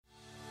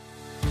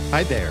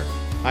Hi there.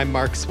 I'm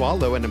Mark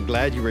Swallow, and I'm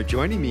glad you are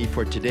joining me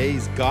for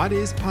today's God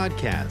Is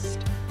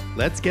podcast.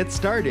 Let's get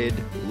started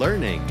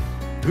learning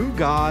who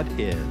God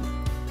is.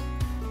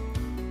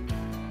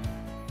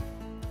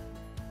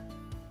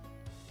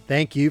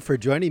 Thank you for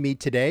joining me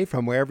today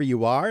from wherever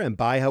you are and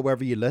by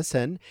however you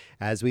listen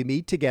as we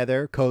meet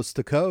together coast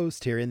to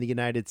coast here in the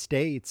United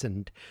States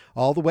and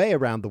all the way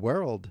around the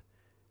world.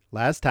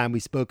 Last time we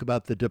spoke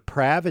about the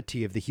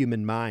depravity of the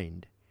human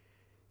mind.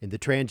 In the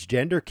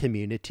transgender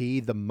community,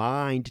 the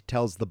mind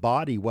tells the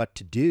body what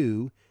to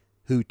do,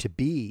 who to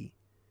be.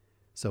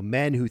 So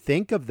men who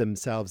think of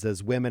themselves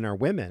as women are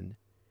women,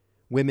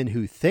 women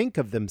who think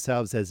of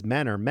themselves as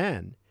men are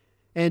men,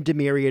 and a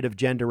myriad of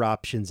gender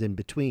options in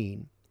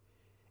between.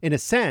 In a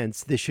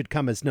sense, this should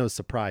come as no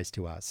surprise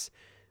to us,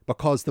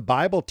 because the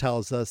Bible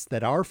tells us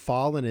that our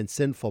fallen and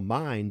sinful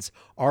minds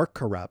are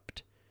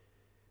corrupt.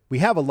 We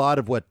have a lot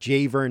of what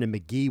J. Vernon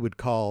McGee would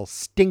call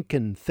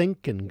stinkin'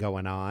 thinking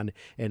going on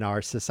in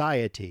our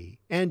society.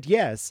 And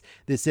yes,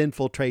 this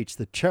infiltrates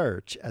the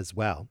church as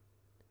well.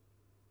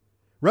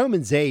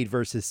 Romans 8,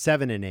 verses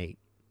 7 and 8.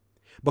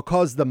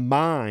 Because the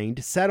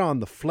mind set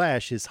on the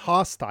flesh is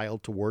hostile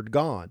toward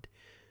God,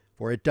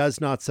 for it does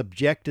not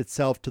subject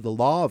itself to the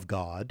law of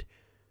God,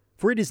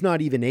 for it is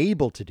not even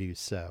able to do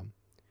so.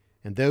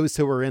 And those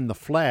who are in the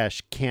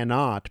flesh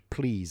cannot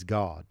please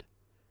God.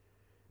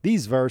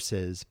 These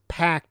verses,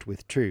 packed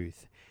with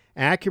truth,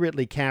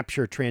 accurately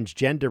capture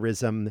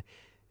transgenderism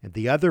and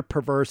the other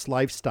perverse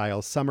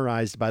lifestyles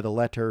summarized by the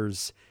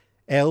letters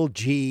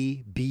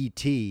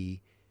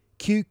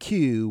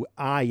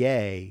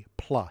LGBTQIA+.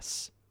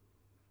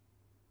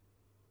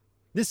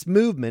 This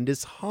movement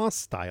is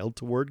hostile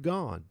toward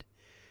God.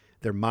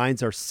 Their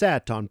minds are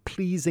set on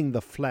pleasing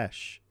the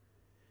flesh.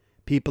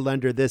 People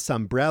under this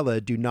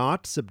umbrella do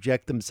not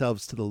subject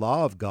themselves to the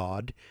law of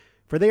God,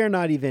 for they are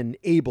not even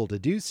able to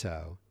do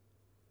so.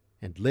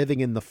 And living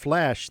in the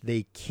flesh,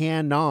 they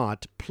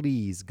cannot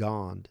please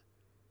God.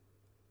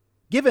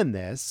 Given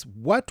this,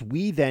 what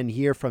we then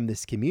hear from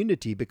this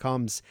community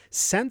becomes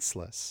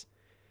senseless.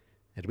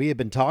 And we have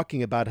been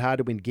talking about how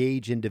to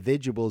engage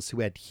individuals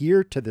who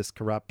adhere to this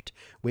corrupt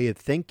way of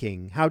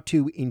thinking, how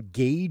to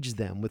engage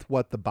them with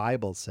what the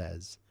Bible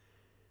says.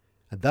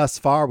 And thus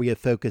far, we have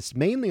focused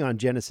mainly on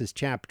Genesis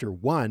chapter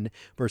 1,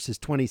 verses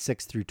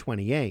 26 through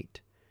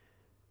 28.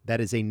 That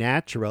is a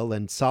natural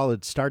and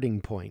solid starting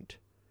point.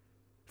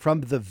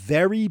 From the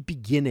very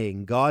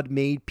beginning, God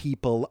made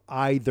people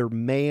either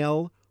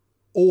male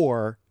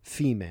or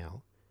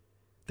female.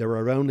 There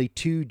are only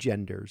two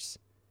genders.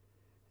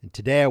 And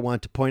today I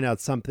want to point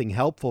out something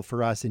helpful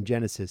for us in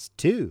Genesis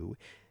 2,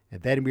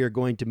 and then we are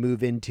going to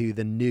move into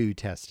the New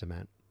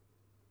Testament.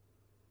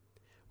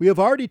 We have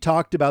already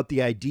talked about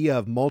the idea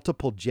of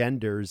multiple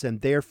genders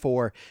and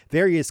therefore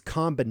various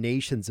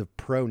combinations of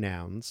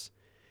pronouns.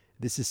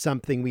 This is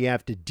something we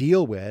have to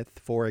deal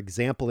with, for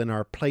example, in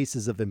our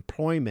places of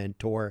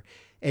employment or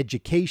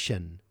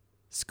education,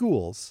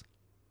 schools.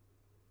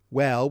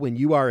 Well, when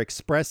you are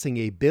expressing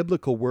a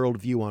biblical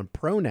worldview on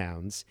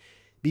pronouns,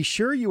 be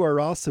sure you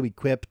are also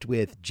equipped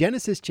with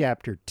Genesis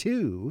chapter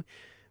 2,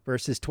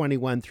 verses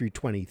 21 through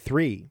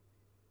 23.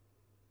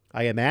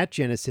 I am at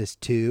Genesis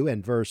 2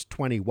 and verse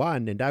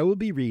 21, and I will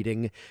be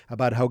reading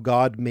about how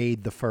God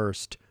made the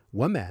first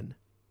woman.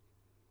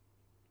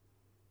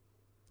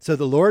 So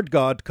the Lord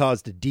God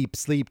caused a deep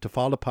sleep to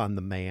fall upon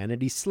the man,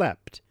 and he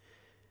slept.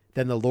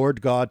 Then the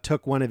Lord God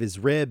took one of his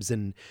ribs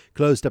and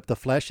closed up the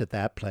flesh at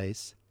that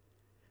place.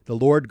 The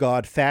Lord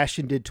God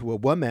fashioned into a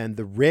woman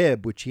the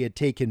rib which he had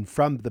taken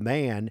from the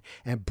man,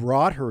 and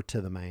brought her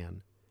to the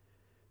man.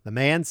 The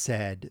man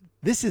said,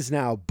 "This is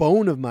now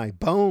bone of my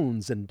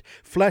bones and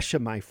flesh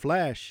of my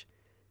flesh.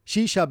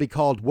 She shall be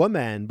called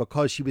woman,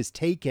 because she was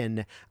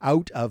taken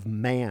out of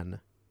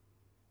man."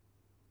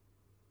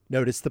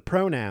 Notice the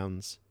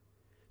pronouns.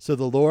 So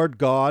the Lord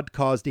God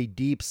caused a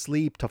deep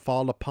sleep to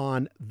fall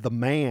upon the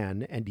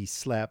man, and he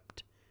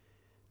slept.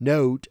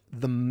 Note,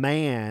 the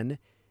man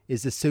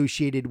is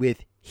associated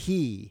with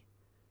he.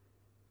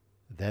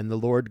 Then the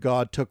Lord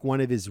God took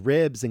one of his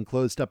ribs and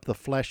closed up the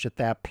flesh at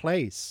that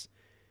place.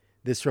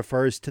 This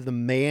refers to the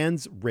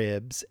man's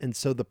ribs, and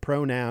so the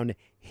pronoun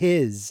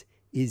his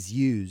is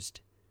used.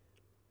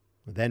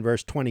 Then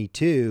verse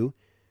 22,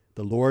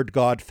 the Lord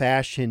God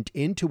fashioned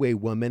into a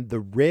woman the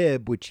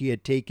rib which he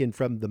had taken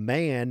from the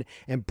man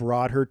and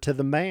brought her to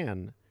the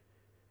man.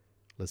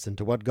 Listen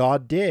to what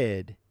God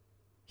did.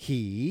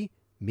 He,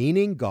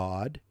 meaning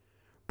God,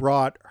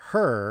 brought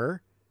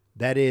her,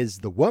 that is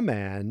the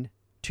woman,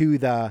 to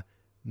the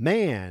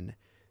man,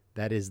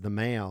 that is the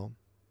male.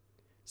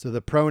 So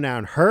the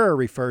pronoun her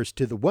refers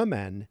to the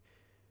woman.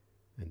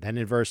 And then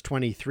in verse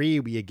 23,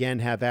 we again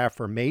have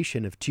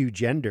affirmation of two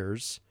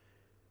genders.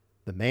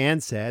 The man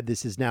said,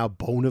 "This is now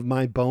bone of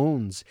my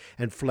bones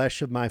and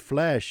flesh of my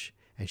flesh,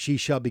 and she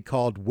shall be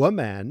called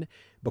woman,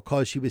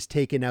 because she was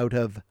taken out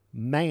of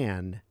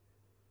man."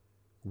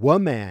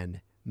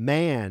 Woman,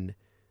 man.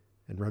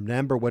 And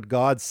remember what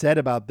God said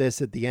about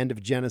this at the end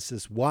of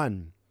Genesis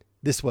 1.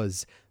 This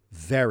was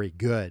very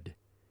good.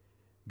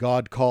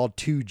 God called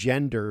two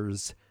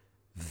genders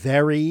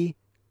Very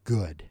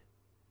good.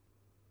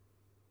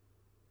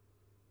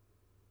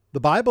 The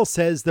Bible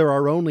says there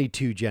are only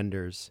two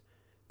genders.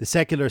 The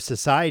secular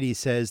society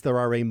says there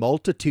are a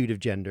multitude of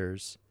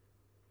genders.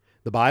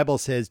 The Bible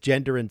says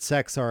gender and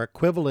sex are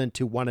equivalent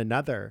to one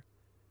another.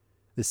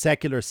 The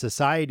secular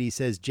society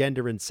says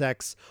gender and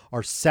sex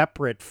are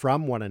separate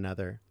from one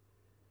another.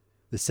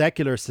 The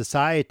secular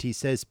society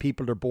says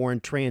people are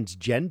born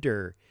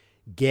transgender,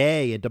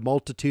 gay, and a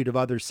multitude of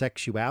other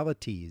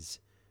sexualities.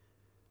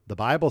 The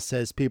Bible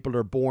says people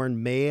are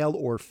born male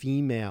or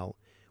female,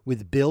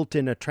 with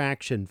built-in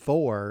attraction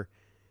for,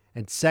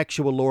 and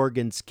sexual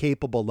organs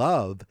capable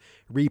of,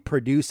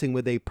 reproducing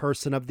with a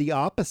person of the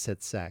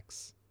opposite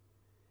sex.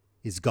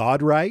 Is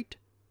God right,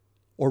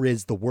 or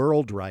is the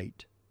world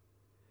right?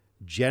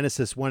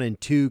 Genesis 1 and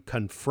 2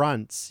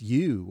 confronts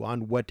you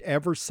on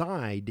whatever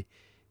side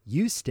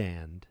you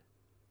stand.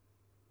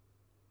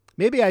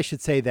 Maybe I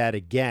should say that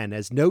again,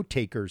 as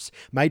note-takers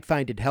might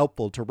find it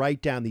helpful to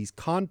write down these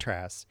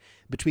contrasts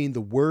between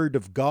the Word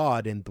of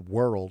God and the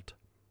world.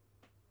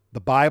 The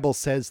Bible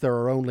says there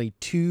are only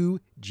two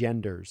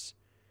genders.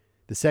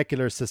 The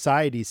secular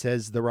society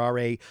says there are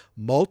a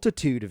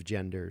multitude of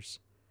genders.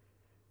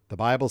 The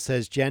Bible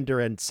says gender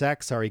and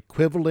sex are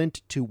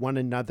equivalent to one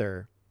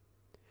another.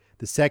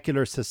 The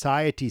secular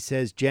society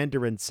says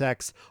gender and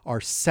sex are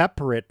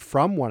separate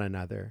from one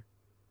another.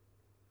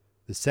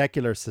 The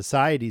secular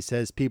society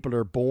says people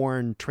are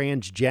born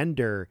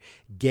transgender,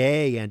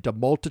 gay, and a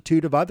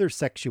multitude of other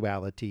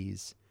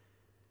sexualities.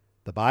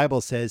 The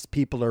Bible says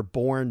people are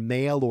born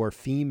male or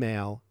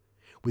female,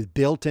 with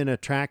built-in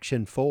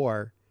attraction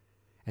for,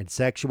 and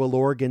sexual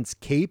organs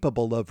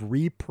capable of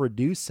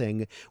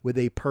reproducing with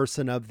a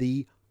person of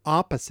the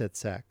opposite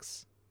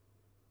sex.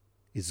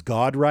 Is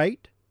God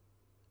right,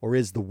 or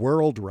is the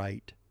world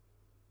right?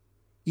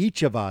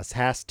 Each of us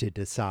has to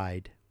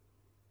decide.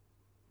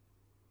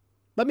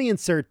 Let me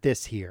insert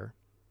this here.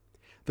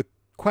 The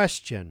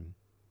question,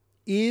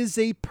 is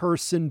a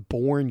person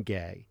born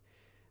gay?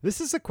 This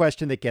is a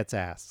question that gets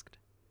asked.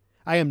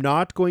 I am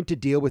not going to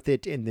deal with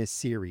it in this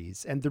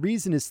series, and the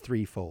reason is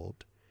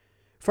threefold.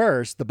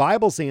 First, the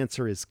Bible's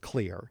answer is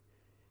clear.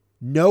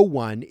 No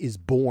one is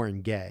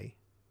born gay.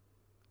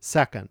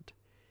 Second,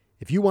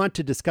 if you want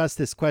to discuss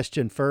this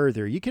question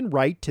further, you can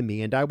write to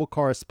me and I will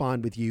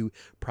correspond with you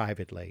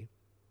privately.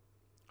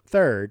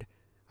 Third,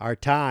 our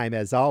time,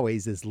 as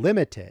always, is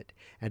limited,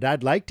 and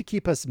I'd like to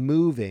keep us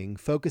moving,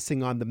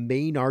 focusing on the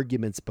main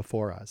arguments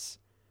before us.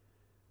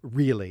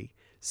 Really,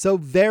 so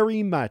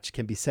very much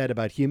can be said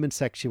about human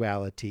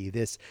sexuality,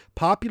 this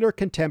popular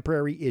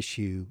contemporary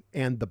issue,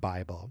 and the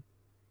Bible.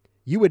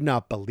 You would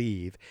not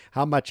believe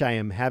how much I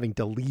am having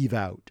to leave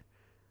out.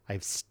 I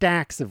have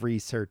stacks of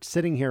research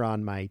sitting here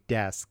on my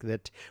desk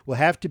that will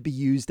have to be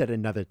used at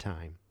another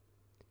time.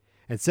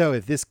 And so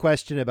if this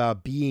question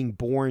about being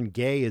born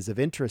gay is of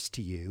interest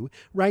to you,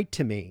 write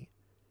to me.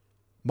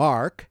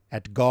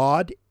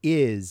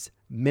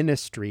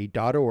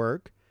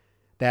 Mark@godisministry.org.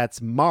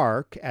 That's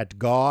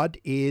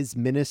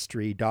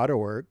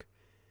mark@godisministry.org.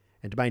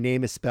 And my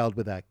name is spelled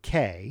with a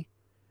K.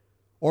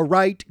 Or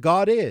write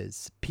God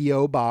Is,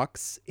 P.O.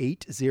 Box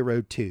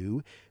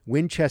 802,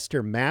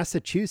 Winchester,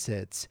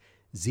 Massachusetts,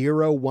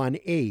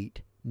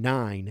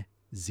 01890.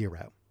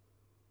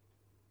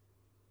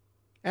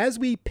 As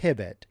we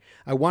pivot,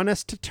 I want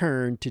us to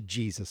turn to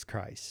Jesus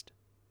Christ.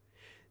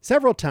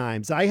 Several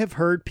times I have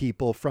heard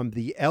people from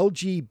the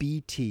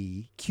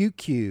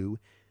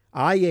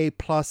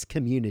LGBTQIA+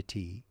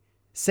 community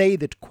say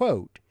that,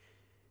 quote,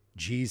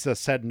 Jesus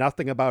said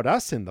nothing about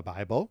us in the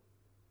Bible,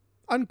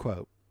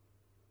 unquote.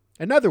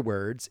 In other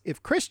words,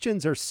 if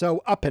Christians are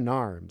so up in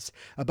arms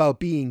about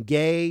being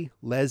gay,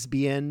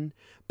 lesbian,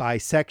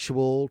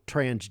 bisexual,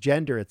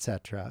 transgender,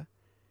 etc.,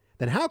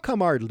 then how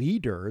come our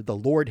leader, the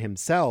Lord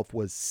himself,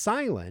 was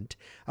silent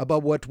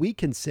about what we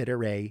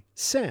consider a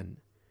sin?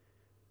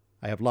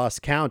 I have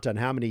lost count on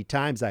how many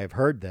times I have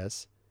heard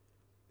this.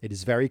 It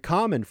is very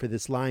common for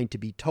this line to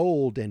be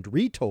told and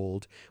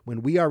retold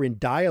when we are in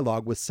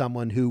dialogue with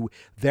someone who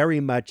very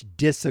much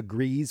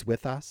disagrees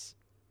with us.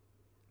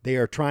 They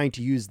are trying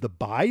to use the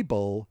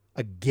Bible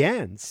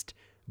against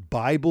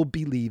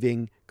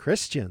Bible-believing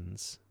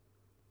Christians.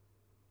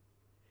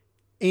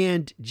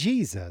 And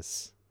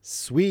Jesus,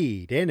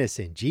 sweet,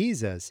 innocent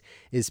Jesus,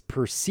 is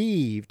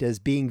perceived as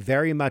being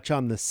very much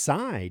on the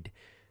side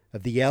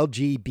of the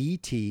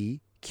LGBTQIA+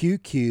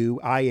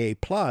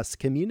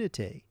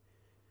 community.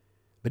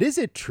 But is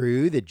it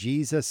true that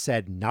Jesus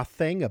said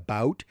nothing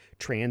about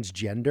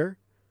transgender?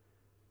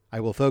 I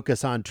will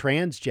focus on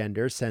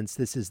transgender since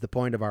this is the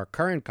point of our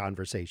current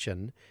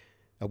conversation.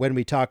 When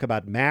we talk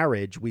about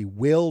marriage, we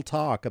will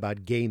talk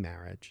about gay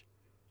marriage.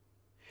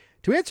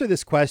 To answer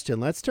this question,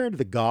 let's turn to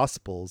the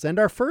Gospels, and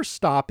our first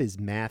stop is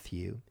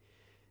Matthew.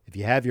 If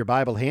you have your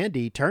Bible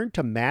handy, turn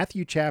to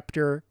Matthew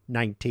chapter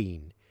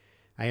 19.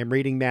 I am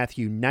reading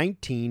Matthew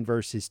 19,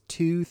 verses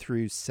 2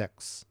 through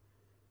 6.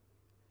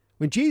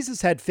 When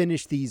Jesus had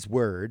finished these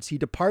words, he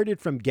departed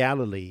from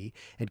Galilee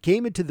and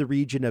came into the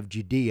region of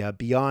Judea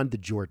beyond the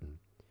Jordan.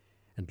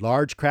 and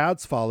large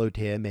crowds followed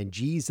him, and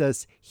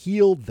Jesus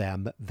healed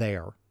them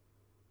there.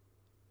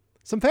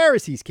 Some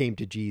Pharisees came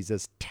to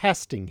Jesus,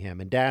 testing him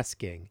and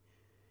asking,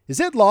 "Is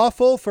it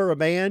lawful for a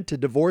man to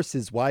divorce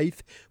his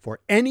wife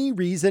for any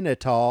reason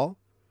at all?"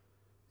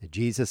 And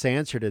Jesus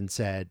answered and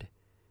said,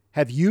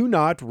 "Have you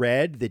not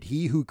read that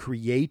he who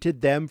created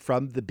them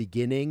from the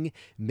beginning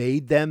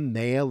made them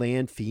male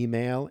and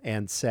female,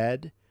 and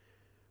said,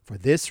 'For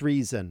this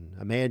reason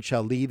a man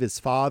shall leave his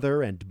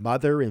father and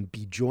mother and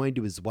be joined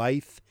to his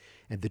wife,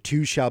 and the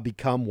two shall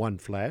become one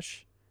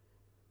flesh'?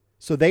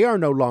 So they are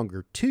no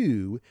longer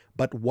two,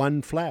 but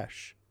one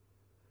flesh.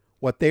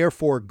 What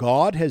therefore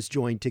God has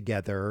joined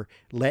together,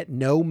 let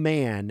no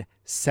man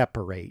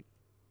separate."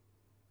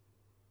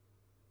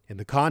 In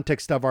the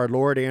context of our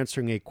Lord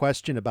answering a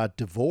question about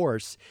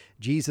divorce,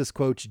 Jesus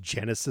quotes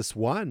Genesis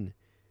 1.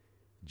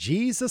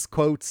 Jesus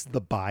quotes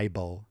the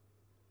Bible.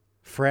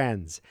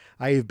 Friends,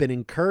 I have been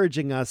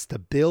encouraging us to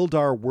build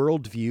our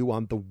worldview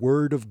on the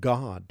Word of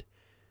God.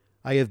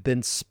 I have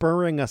been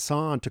spurring us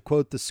on to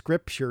quote the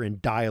Scripture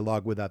in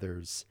dialogue with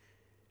others.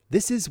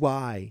 This is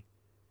why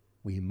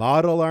we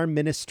model our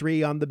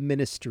ministry on the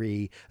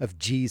ministry of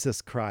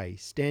Jesus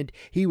Christ, and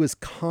he was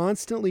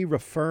constantly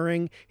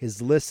referring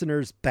his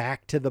listeners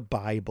back to the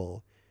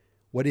Bible.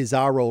 What is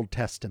our Old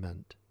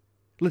Testament?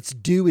 Let's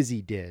do as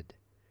he did,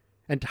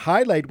 and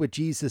highlight what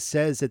Jesus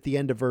says at the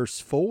end of verse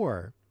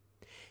 4.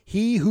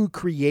 He who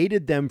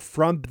created them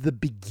from the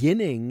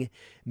beginning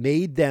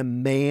made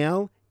them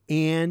male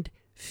and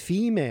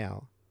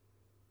female.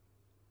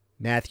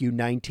 Matthew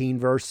 19,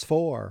 verse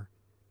 4.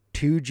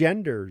 Two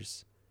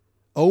genders.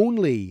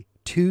 Only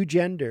two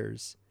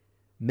genders,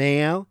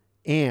 male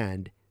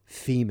and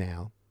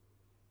female.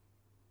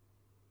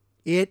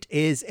 It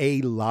is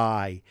a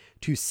lie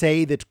to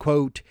say that,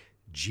 quote,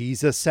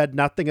 Jesus said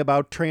nothing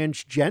about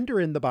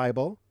transgender in the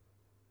Bible.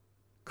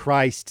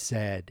 Christ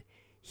said,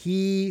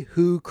 "He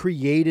who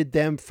created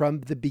them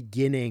from the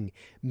beginning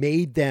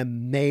made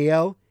them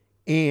male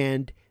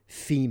and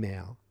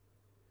female."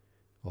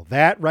 Well,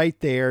 that right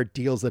there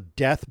deals a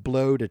death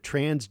blow to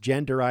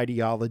transgender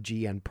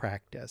ideology and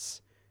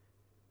practice.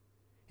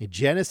 In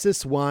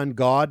Genesis 1,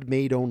 God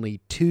made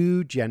only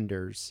two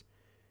genders.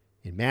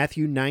 In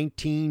Matthew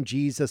 19,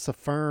 Jesus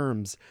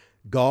affirms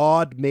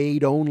God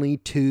made only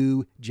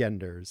two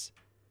genders.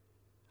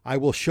 I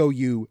will show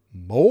you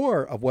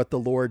more of what the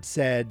Lord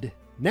said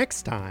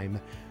next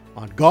time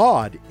on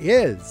God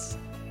Is.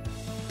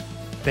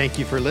 Thank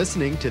you for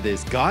listening to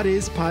this God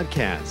Is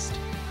podcast.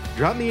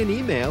 Drop me an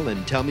email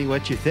and tell me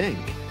what you think.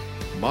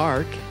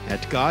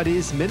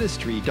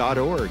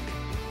 Mark@godisministry.org.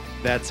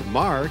 That's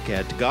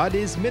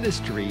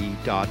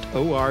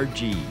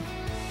Mark@godisministry.org.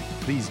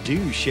 Please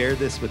do share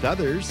this with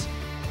others,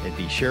 and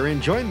be sure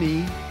and join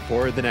me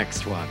for the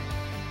next one.